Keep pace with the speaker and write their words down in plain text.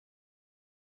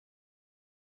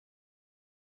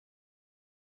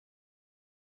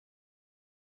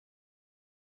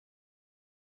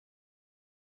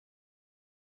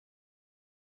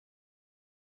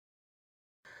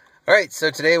Alright, so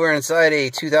today we're inside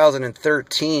a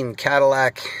 2013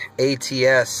 Cadillac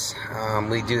ATS.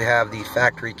 We do have the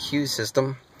factory Q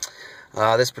system.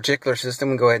 This particular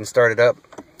system, go ahead and start it up,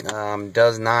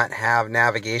 does not have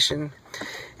navigation.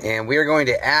 And we are going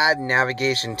to add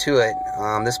navigation to it.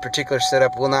 This particular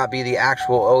setup will not be the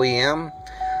actual OEM,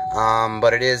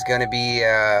 but it is going to be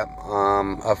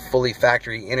a fully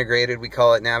factory integrated, we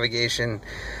call it navigation,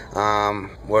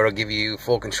 where it'll give you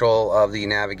full control of the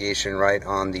navigation right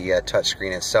on the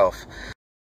touchscreen itself.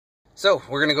 So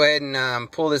we're going to go ahead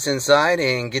and pull this inside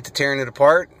and get to tearing it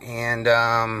apart,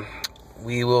 and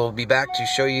we will be back to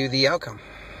show you the outcome.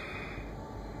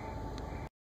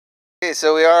 Okay,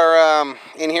 so we are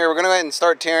in here. We're going to go ahead and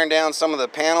start tearing down some of the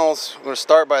panels. We're going to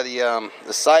start by the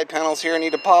side panels here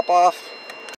need to pop off.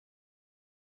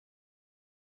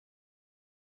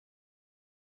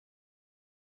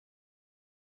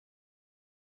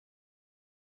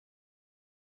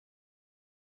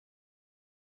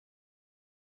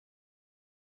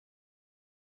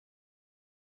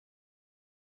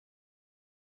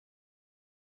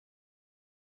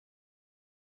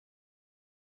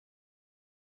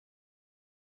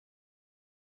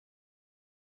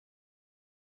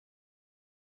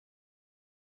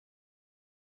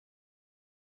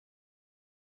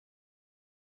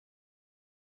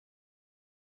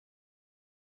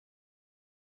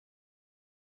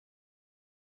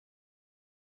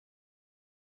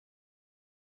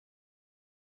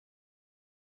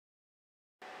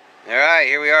 Alright,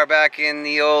 here we are back in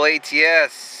the old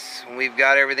ATS. We've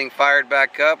got everything fired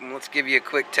back up, and let's give you a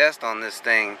quick test on this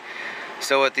thing.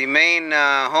 So with the main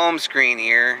home screen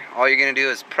here, all you're going to do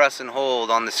is press and hold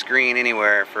on the screen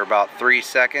anywhere for about 3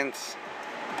 seconds.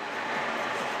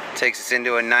 Takes us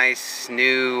into a nice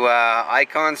new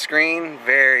icon screen,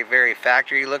 very, very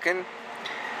factory looking.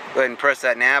 Go ahead and press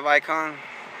that nav icon.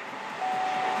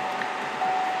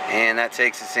 And that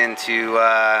takes us into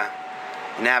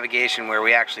navigation where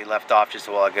we actually left off just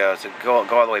a while ago. So go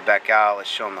all the way back out. Let's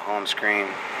show them the home screen.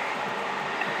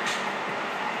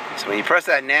 So when you press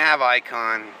that nav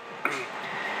icon,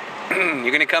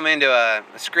 you're going to come into a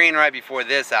screen right before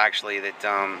this actually that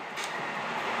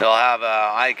they'll have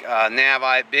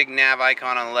a big nav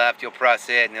icon on the left. You'll press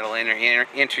it and it'll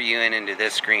enter you into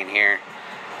this screen here.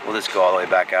 We'll just go all the way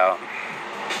back out.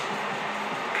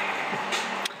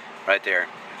 Right there.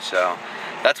 So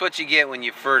that's what you get when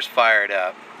you first fire it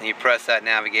up. And you press that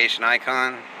navigation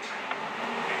icon.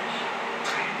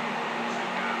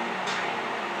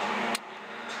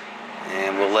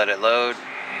 And we'll let it load.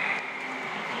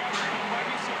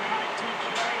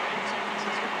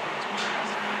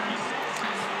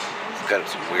 It's got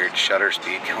some weird shutter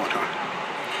speed going on.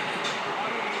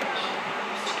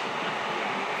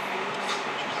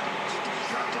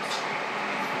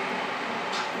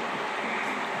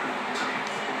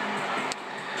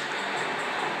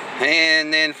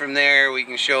 And then from there we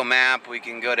can show map, we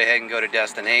can go ahead and go to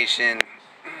destination,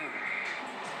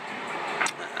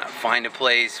 find a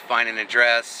place, find an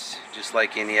address, just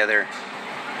like any other.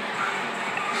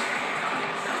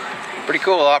 Pretty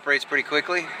cool, operates pretty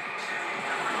quickly.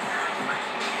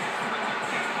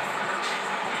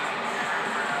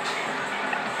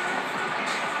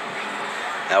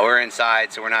 Now we're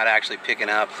inside, so we're not actually picking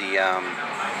up the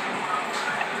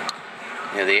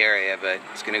the area, but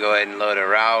it's going to go ahead and load a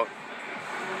route.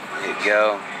 There you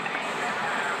go.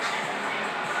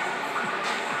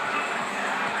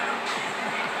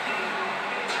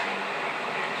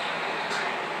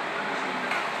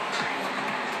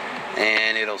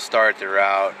 And it'll start the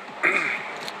route.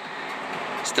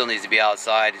 Still needs to be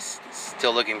outside. It's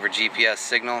still looking for GPS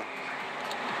signal.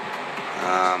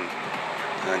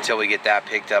 Until we get that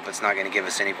picked up, it's not going to give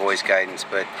us any voice guidance,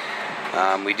 but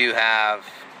we do have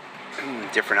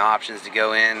different options to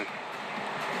go in.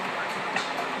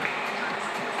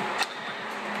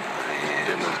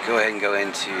 And we'll go ahead and go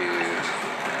into,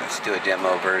 let's do a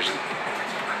demo version.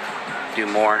 Do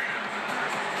more.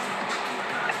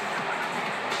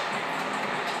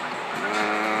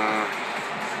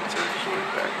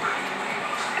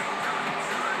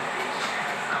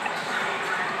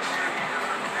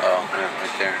 Oh, yeah,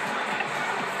 right there.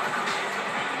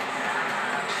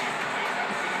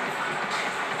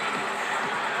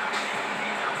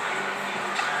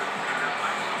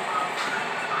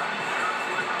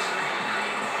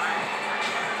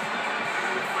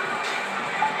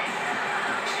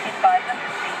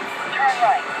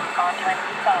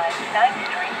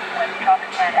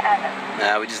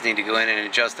 We just need to go in and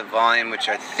adjust the volume, which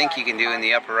I think you can do in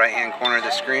the upper right hand corner of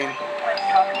the screen.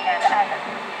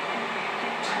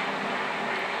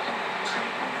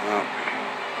 Oh.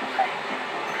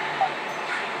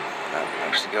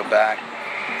 Actually go back.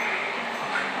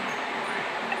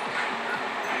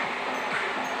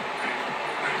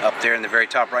 Up there in the very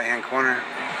top right hand corner.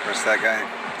 Press that guy.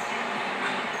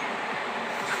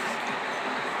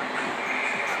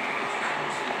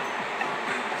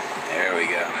 There we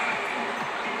go.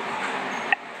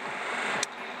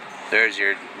 There's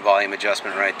your volume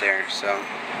adjustment right there. So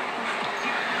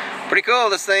pretty cool.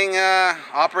 This thing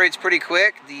operates pretty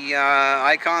quick. The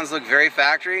icons look very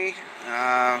factory.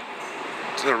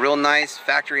 It's a real nice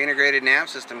factory integrated nav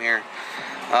system here.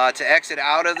 To exit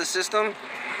out of the system,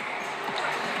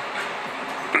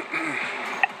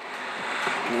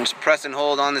 just press and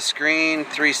hold on the screen,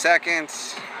 3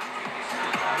 seconds.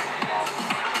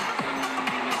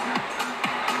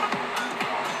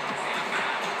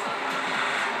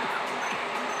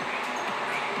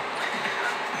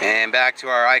 And back to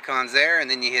our icons there, and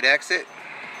then you hit exit.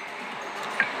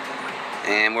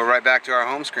 And we're right back to our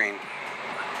home screen.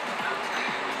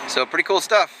 So pretty cool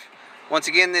stuff. Once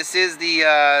again, this is the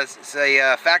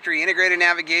factory integrated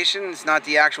navigation. It's not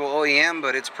the actual OEM,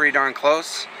 but it's pretty darn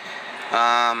close.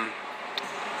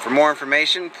 For more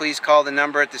information, please call the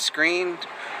number at the screen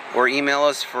or email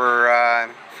us for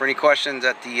any questions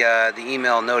at the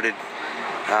email noted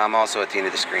also at the end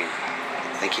of the screen.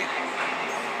 Thank you.